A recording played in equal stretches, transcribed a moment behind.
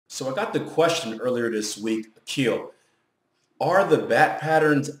So I got the question earlier this week, Akil, are the bat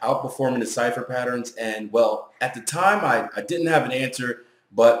patterns outperforming the cipher patterns? And well, at the time, I didn't have an answer,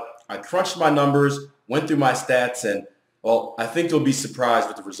 but I crunched my numbers, went through my stats, and well, I think you'll be surprised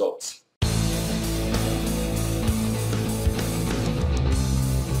with the results.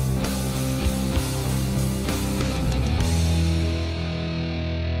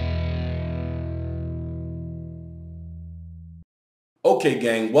 Okay,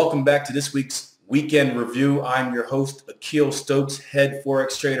 gang, welcome back to this week's weekend review. I'm your host, Akil Stokes, head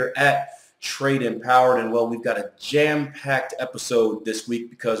Forex trader at Trade Empowered. And well, we've got a jam-packed episode this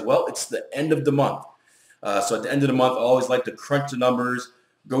week because, well, it's the end of the month. So at the end of the month, I always like to crunch the numbers,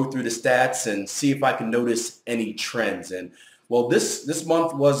 go through the stats, and see if I can notice any trends. And well, this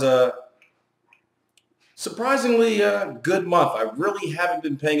month was a surprisingly good month. I really haven't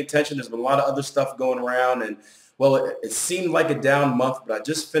been paying attention. There's been a lot of other stuff going around, and well, it seemed like a down month, but I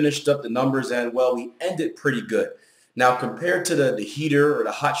just finished up the numbers, and well, we ended pretty good. Now, compared to the heater or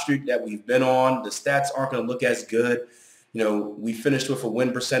the hot streak that we've been on, the stats aren't going to look as good. You know, we finished with a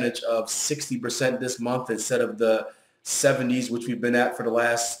win percentage of 60% this month instead of the 70s, which we've been at for the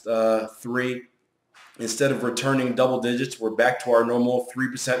last three. Instead of returning double digits, we're back to our normal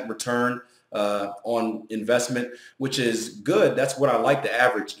 3% return on investment, which is good. That's what I like to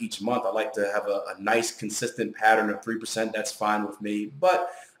average each month. I like to have a nice consistent pattern of 3%. That's fine with me. But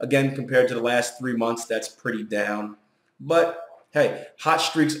again, compared to the last 3 months, that's pretty down. But hey, hot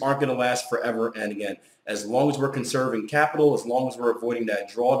streaks aren't going to last forever. And again, as long as we're conserving capital, as long as we're avoiding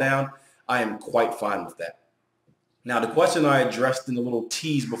that drawdown, I am quite fine with that. Now, the question I addressed in the little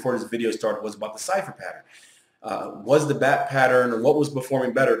tease before this video started was about the cipher pattern. Was the bat pattern, or what was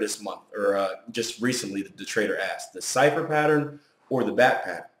performing better this month, or just recently, the trader asked, the cipher pattern or the bat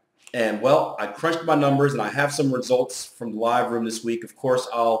pattern? And well, I crunched my numbers, and I have some results from the live room this week. Of course,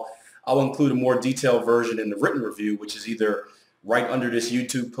 I'll include a more detailed version in the written review, which is either right under this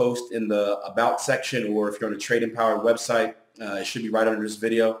YouTube post in the About section, or if you're on the Trade Empowered website, it should be right under this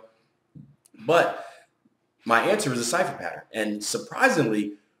video. But my answer is a cipher pattern, and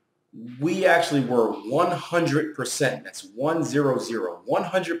surprisingly, we actually were 100%, that's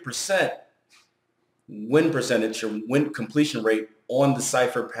 100% win percentage or win completion rate on the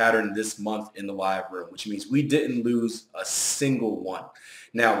cipher pattern this month in the live room, which means we didn't lose a single one.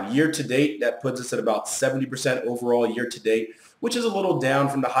 Now, year to date, that puts us at about 70% overall year to date, which is a little down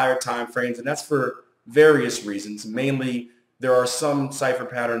from the higher time frames, and that's for various reasons. Mainly, there are some cipher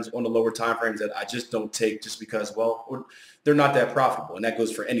patterns on the lower time frames that I just don't take just because, well, they're not that profitable, and that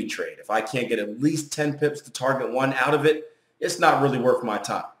goes for any trade. If I can't get at least 10 pips to target one out of it, it's not really worth my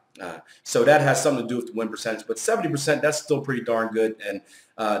time. So that has something to do with the win percentage, but 70%, that's still pretty darn good, and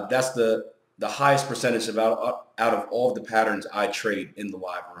that's the highest percentage out of all of the patterns I trade in the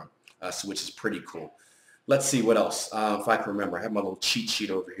live room, so which is pretty cool. Let's see what else, if I can remember. I have my little cheat sheet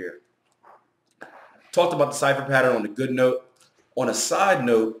over here. Talked about the cipher pattern on a good note. On a side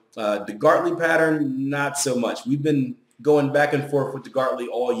note, the Gartley pattern, not so much. We've been going back and forth with the Gartley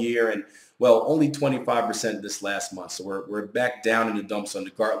all year, and well, only 25% this last month. So we're back down in the dumps on the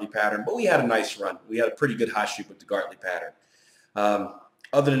Gartley pattern, but we had a nice run. We had a pretty good hot streak with the Gartley pattern.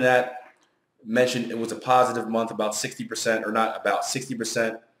 Other than that, mentioned it was a positive month, about 60%, or not about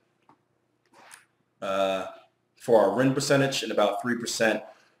 60% for our win percentage and about 3%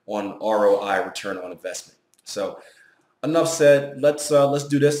 on ROI, return on investment. So enough said. Let's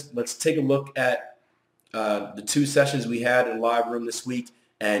do this. Let's take a look at the 2 sessions we had in live room this week,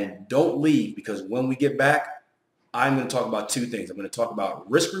 and don't leave, because when we get back, I'm going to talk about 2 things. I'm going to talk about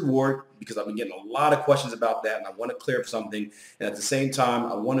risk reward, because I've been getting a lot of questions about that, and I want to clear up something. And at the same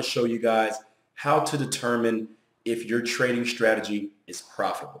time, I want to show you guys how to determine if your trading strategy is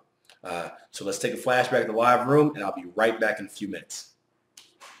profitable. So let's take a flashback to the live room, and I'll be right back in a few minutes.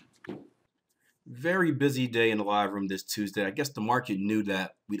 Very busy day in the live room this Tuesday. I guess the market knew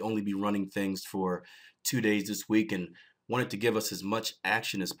that we'd only be running things for 2 days this week and wanted to give us as much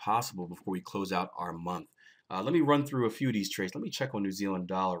action as possible before we close out our month. Let me run through a few of these trades. Let me check on New Zealand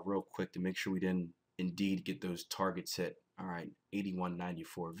dollar real quick to make sure we didn't indeed get those targets hit. All right,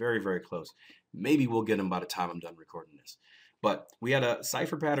 81.94, very, very close. Maybe we'll get them by the time I'm done recording this. But we had a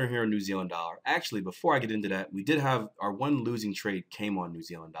cipher pattern here in New Zealand dollar. Actually, before I get into that, we did have our one losing trade came on New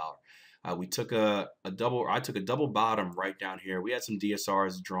Zealand dollar. We took I took a double bottom right down here. We had some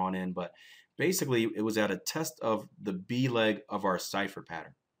DSRs drawn in, but basically it was at a test of the B leg of our cipher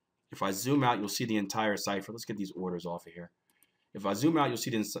pattern. If I zoom out, you'll see the entire cipher. Let's get these orders off of here. If I zoom out, you'll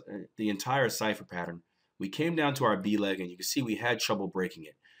see the entire cipher pattern. We came down to our B leg, and you can see we had trouble breaking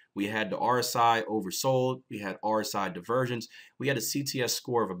it. We had the RSI oversold. We had RSI diversions. We had a CTS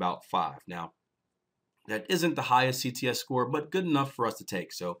score of about 5. Now, that isn't the highest CTS score, but good enough for us to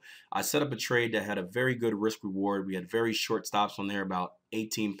take. So I set up a trade that had a very good risk reward. We had very short stops on there, about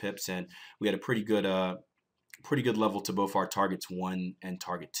 18 pips, and we had a pretty good level to both our targets 1 and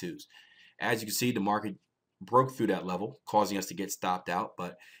target 2s. As you can see, the market broke through that level, causing us to get stopped out,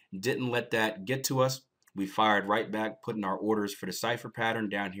 but didn't let that get to us. We fired right back, putting our orders for the cipher pattern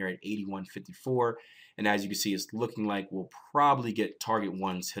down here at 81.54. And as you can see, it's looking like we'll probably get target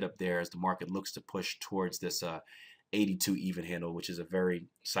 1s hit up there as the market looks to push towards this 82 even handle, which is a very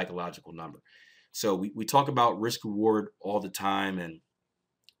psychological number. So we talk about risk reward all the time. And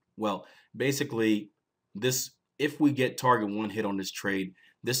well, basically this, if we get target 1 hit on this trade,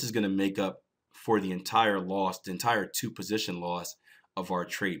 this is going to make up for the entire loss, the entire 2 position loss of our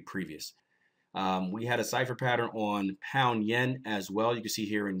trade previous. We had a cipher pattern on pound yen as well. You can see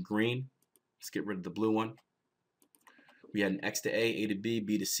here in green. Let's get rid of the blue one. We had an X to A to B,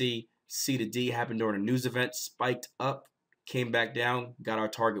 B to C, C to D happened during a news event, spiked up, came back down, got our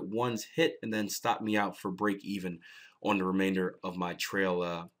target 1s hit, and then stopped me out for break even on the remainder of my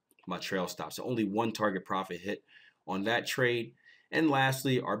trail stop. So only 1 target profit hit on that trade. And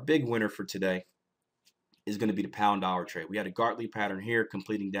lastly, our big winner for today is going to be the pound dollar trade. We had a Gartley pattern here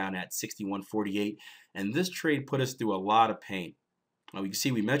completing down at 61.48, and this trade put us through a lot of pain. Now, you can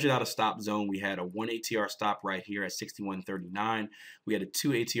see we measured out a stop zone. We had a 1 ATR stop right here at 61.39. We had a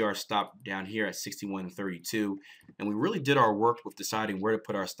 2 ATR stop down here at 61.32, and we really did our work with deciding where to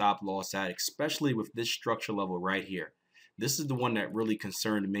put our stop loss at, especially with this structure level right here. This is the one that really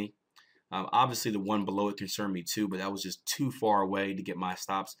concerned me. Obviously, the one below it concerned me too, but that was just too far away to get my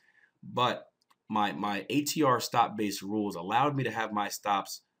stops. But my ATR stop-based rules allowed me to have my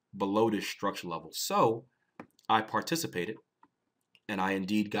stops below this structure level. So I participated, and I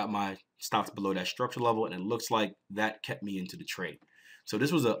indeed got my stops below that structure level, and it looks like that kept me into the trade. So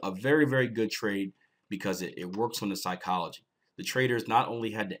this was a very, very good trade because it works on the psychology. The traders not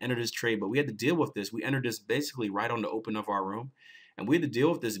only had to enter this trade, but we had to deal with this. We entered this basically right on the open of our room, and we had to deal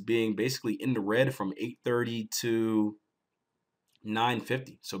with this being basically in the red from 8:30 to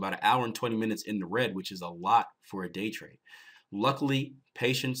 9:50. So about an hour and 20 minutes in the red, which is a lot for a day trade. Luckily,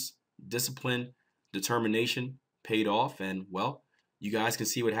 patience, discipline, determination paid off, and well, you guys can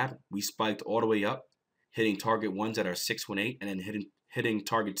see what happened. We spiked all the way up, hitting target 1s at our 618, and then hitting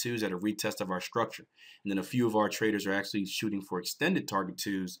target 2s at a retest of our structure. And then a few of our traders are actually shooting for extended target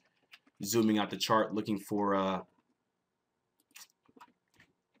 2s, zooming out the chart, looking for a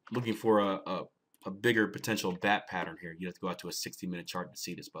bigger potential bat pattern here. You have to go out to a 60-minute chart to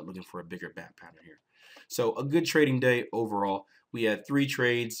see this, but looking for a bigger bat pattern here. So a good trading day overall. We had 3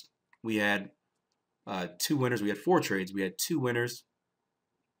 trades. We had 2 winners. We had 4 trades. We had 2 winners.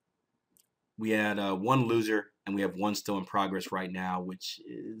 We had 1 loser, and we have 1 still in progress right now, which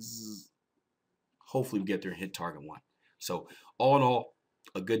is hopefully we get there and hit target 1. So all in all,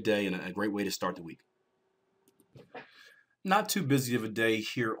 a good day and a great way to start the week. Not too busy of a day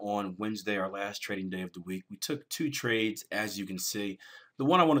here on Wednesday, our last trading day of the week. We took 2 trades, as you can see. The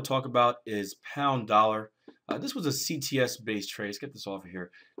one I want to talk about is pound dollar. This was a CTS-based trade. Let's get this off of here.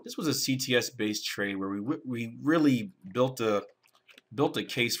 This was a CTS-based trade where we really built a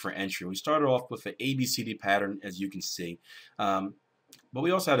case for entry. We started off with an ABCD pattern, as you can see, but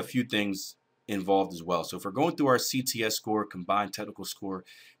we also had a few things involved as well. So if we're going through our CTS score, combined technical score,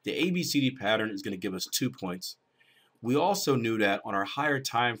 the ABCD pattern is going to give us 2 points. We also knew that on our higher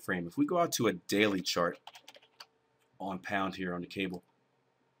time frame, if we go out to a daily chart on pound here on the cable,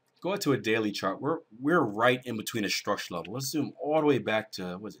 go out to a daily chart, we're right in between a structure level. Let's zoom all the way back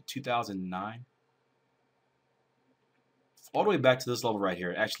to, was it 2009? All the way back to this level right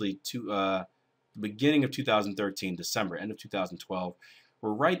here, actually to the beginning of 2013, December, end of 2012.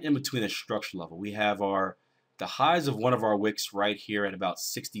 We're right in between a structure level. We have the highs of one of our wicks right here at about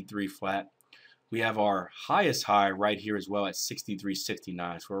 63 flat. We have our highest high right here as well at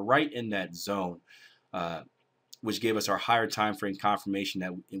 63.69. So we're right in that zone, which gave us our higher time frame confirmation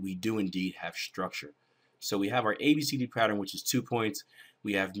that we do indeed have structure. So we have our ABCD pattern, which is 2 points.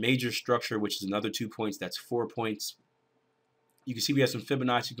 We have major structure, which is another 2 points. That's 4 points. You can see we have some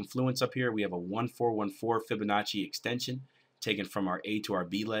Fibonacci confluence up here. We have a 1414 Fibonacci extension taken from our A to our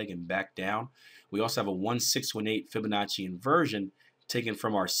B leg and back down. We also have a 1618 Fibonacci inversion taken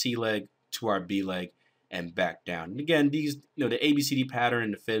from our C leg to our B leg and back down. And again, these, the ABCD pattern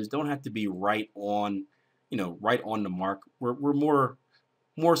and the fibs don't have to be right on, right on the mark. We're more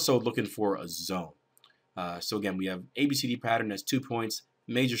so looking for a zone. So again, we have ABCD pattern, that's 2 points.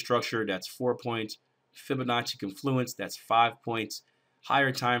 Major structure, that's 4 points. Fibonacci confluence, that's 5 points.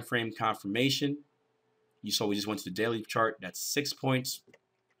 Higher time frame confirmation. You saw we just went to the daily chart. That's 6 points.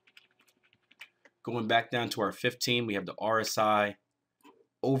 Going back down to our 15, we have the RSI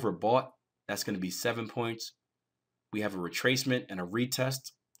overbought. That's going to be 7 points. We have a retracement and a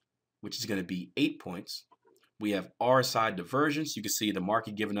retest, which is going to be 8 points. We have RSI divergence. You can see the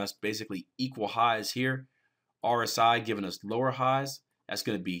market giving us basically equal highs here. RSI giving us lower highs. That's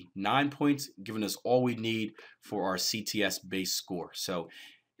going to be 9 points, giving us all we need for our CTS base score. So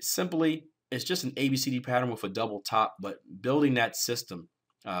simply, it's just an ABCD pattern with a double top, but building that system,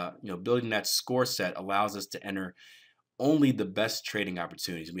 building that score set allows us to enter only the best trading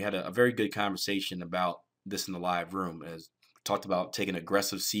opportunities. We had a very good conversation about this in the live room, as we talked about taking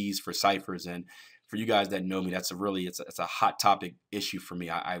aggressive C's for ciphers. And for you guys that know me, that's it's a hot topic issue for me.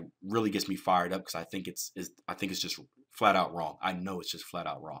 I really gets me fired up because I think it's just flat out wrong. I know it's just flat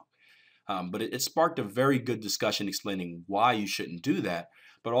out wrong. But it sparked a very good discussion explaining why you shouldn't do that,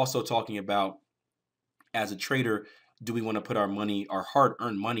 but also talking about, as a trader, do we want to put our money, our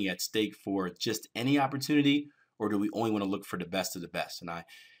hard-earned money, at stake for just any opportunity, or do we only want to look for the best of the best? And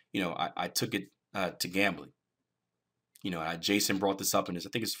I took it to gambling. Jason brought this up in his, I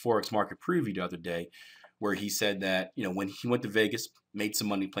think it's Forex Market Preview the other day, where he said that, when he went to Vegas, made some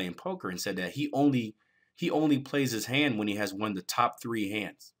money playing poker, and said that he only plays his hand when he has one of the top 3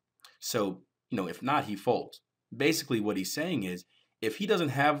 hands. So, if not, he folds. Basically what he's saying is, if he doesn't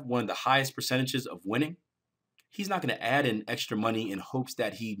have one of the highest percentages of winning, he's not going to add in extra money in hopes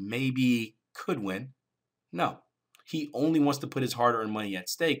that he maybe could win. No. He only wants to put his hard-earned money at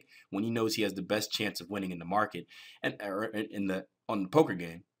stake when he knows he has the best chance of winning in the market and on the poker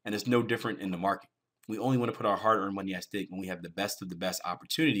game. And it's no different in the market. We only want to put our hard-earned money at stake when we have the best of the best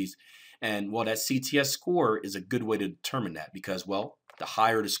opportunities. And that CTS score is a good way to determine that, because, the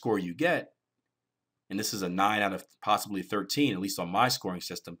higher the score you get, and this is a 9 out of possibly 13, at least on my scoring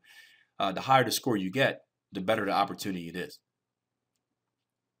system, the higher the score you get, the better the opportunity it is.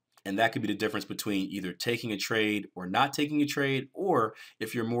 And that could be the difference between either taking a trade or not taking a trade, or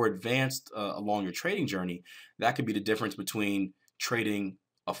if you're more advanced along your trading journey, that could be the difference between trading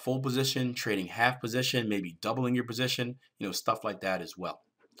a full position, trading half position, maybe doubling your position, stuff like that as well.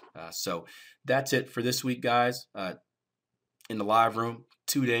 So that's it for this week, guys. In the live room,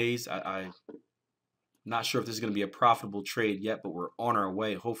 2 days. I'm not sure if this is going to be a profitable trade yet, but we're on our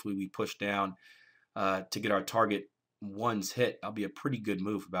way. Hopefully we push down to get our target ones hit. That'll be a pretty good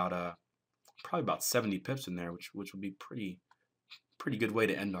move, probably about 70 pips in there, which would be pretty good way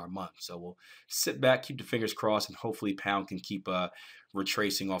to end our month. So we'll sit back, keep the fingers crossed, and hopefully pound can keep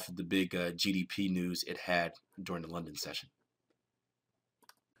retracing off of the big GDP news it had during the London session.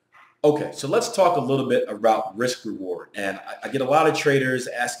 Okay, so let's talk a little bit about risk reward. And I get a lot of traders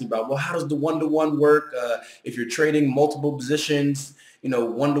asking about, well, how does the one-to-one work? If you're trading multiple positions,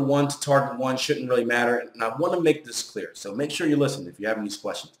 one-to-one to target one shouldn't really matter. And I want to make this clear. So make sure you listen if you have any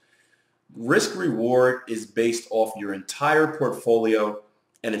questions. Risk reward is based off your entire portfolio,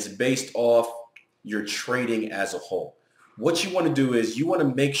 and it's based off your trading as a whole. What you want to do is you want to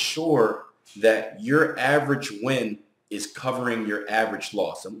make sure that your average win is covering your average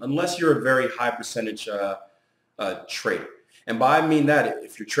loss, unless you're a very high percentage trader. And by I mean that,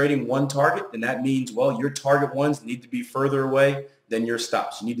 if you're trading one target, then that means, your target ones need to be further away than your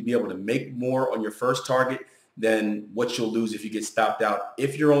stops. You need to be able to make more on your first target than what you'll lose if you get stopped out,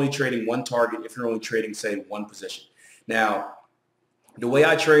 if you're only trading one target, if you're only trading, say, one position. Now, the way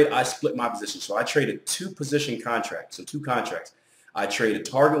I trade, I split my position. So I trade a 2-position contract, so 2 contracts. I trade a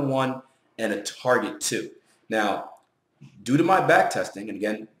target 1 and a target 2. Now, due to my back testing, and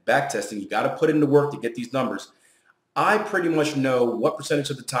again, back testing, you got to put in the work to get these numbers. I pretty much know what percentage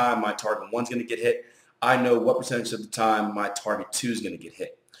of the time my target 1 is going to get hit. I know what percentage of the time my target 2 is going to get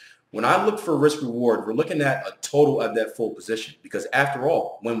hit. When I look for risk reward, we're looking at a total of that full position, because after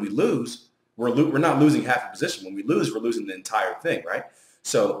all, when we lose, we're not losing half a position. When we lose, we're losing the entire thing, right?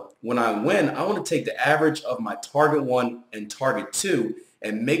 So when I win, I want to take the average of my target 1 and target 2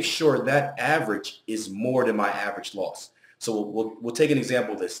 and make sure that average is more than my average loss. So we'll take an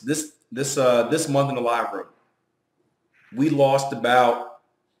example of this. This month in the live room, we lost about,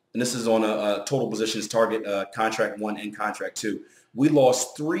 and this is on a total positions target contract 1 and contract 2. We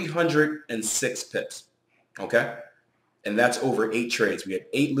lost 306 pips, okay? And that's over 8 trades. We had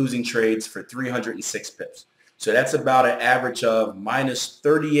 8 losing trades for 306 pips. So that's about an average of minus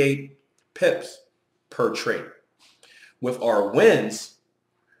 38 pips per trade. With our wins,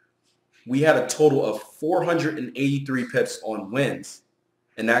 we had a total of 483 pips on wins,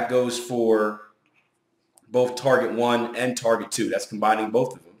 and that goes for both target 1 and target 2. That's combining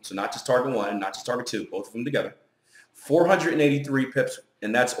both of them. So not just target 1 and not just target 2, both of them together. 483 pips,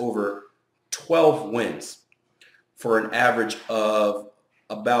 and that's over 12 wins for an average of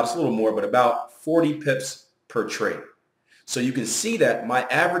about, it's a little more, but about 40 pips per trade. So you can see that my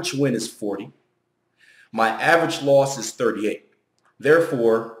average win is 40. My average loss is 38.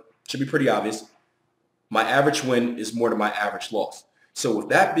 Therefore, it should be pretty obvious, my average win is more than my average loss. So with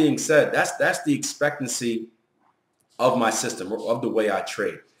that being said, that's the expectancy of my system, or of the way I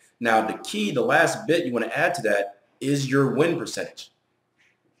trade. Now, the key, the last bit you want to add to that is your win percentage.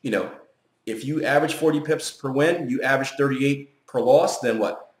 You know, if you average 40 pips per win, you average 38 per loss, then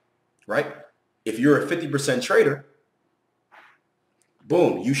what, right? If you're a 50% trader,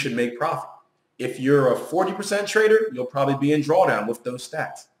 boom, you should make profit. If you're a 40% trader, you'll probably be in drawdown with those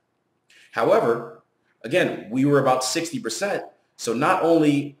stats. However, again, we were about 60%. So not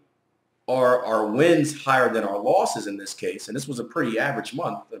only are our wins higher than our losses in this case, and this was a pretty average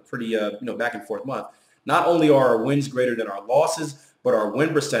month, a pretty back and forth month, not only are our wins greater than our losses, but our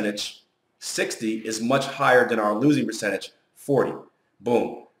win percentage, 60, is much higher than our losing percentage, 40.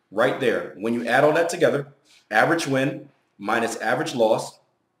 Boom, right there. When you add all that together, average win minus average loss,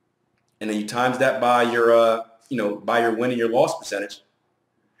 and then you times that by your, by your win and your loss percentage.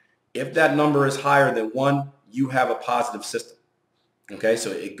 If that number is higher than 1, you have a positive system. Okay,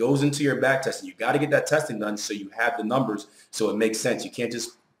 so it goes into your back testing. You got to get that testing done so you have the numbers so it makes sense. You can't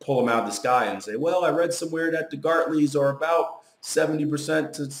just pull them out of the sky and say, well, I read somewhere that the Gartleys are about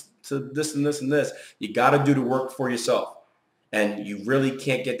 70% to this and this and this. You got to do the work for yourself. And you really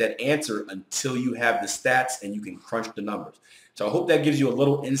can't get that answer until you have the stats and you can crunch the numbers. So I hope that gives you a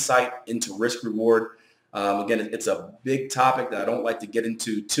little insight into risk reward. Again, it's a big topic that I don't like to get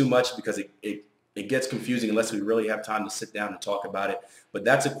into too much because it gets confusing unless we really have time to sit down and talk about it. But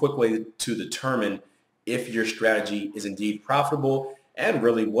that's a quick way to determine if your strategy is indeed profitable and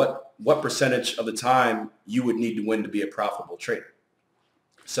really what percentage of the time you would need to win to be a profitable trader.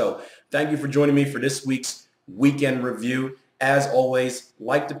 So thank you for joining me for this week's weekend review. As always,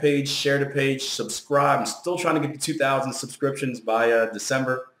 like the page, share the page, subscribe. I'm still trying to get to 2,000 subscriptions by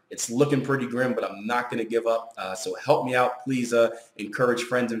December. It's looking pretty grim, but I'm not going to give up. So help me out. Please encourage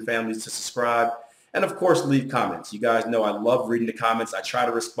friends and families to subscribe. And, of course, leave comments. You guys know I love reading the comments. I try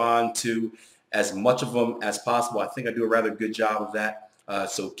to respond to as much of them as possible. I think I do a rather good job of that.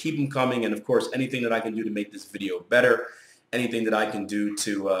 So keep them coming. And, of course, anything that I can do to make this video better, anything that I can do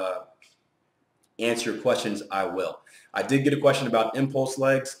to answer your questions, I will. I did get a question about impulse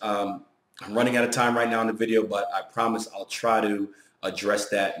legs. I'm running out of time right now in the video, but I promise I'll try to address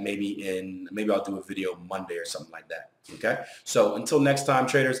that maybe I'll do a video Monday or something like that. Okay? So until next time,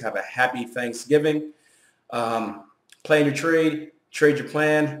 traders, have a happy Thanksgiving. Plan your trade your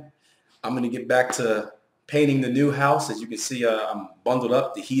plan. I'm going to get back to painting the new house. As you can see, I'm bundled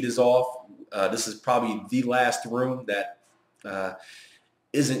up. The heat is off. This is probably the last room that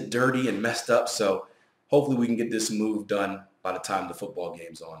isn't dirty and messed up. So hopefully we can get this move done by the time the football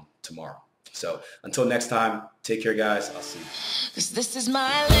game's on tomorrow. So until next time, take care, guys. I'll see you. 'Cause this is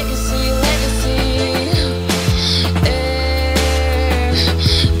my legacy.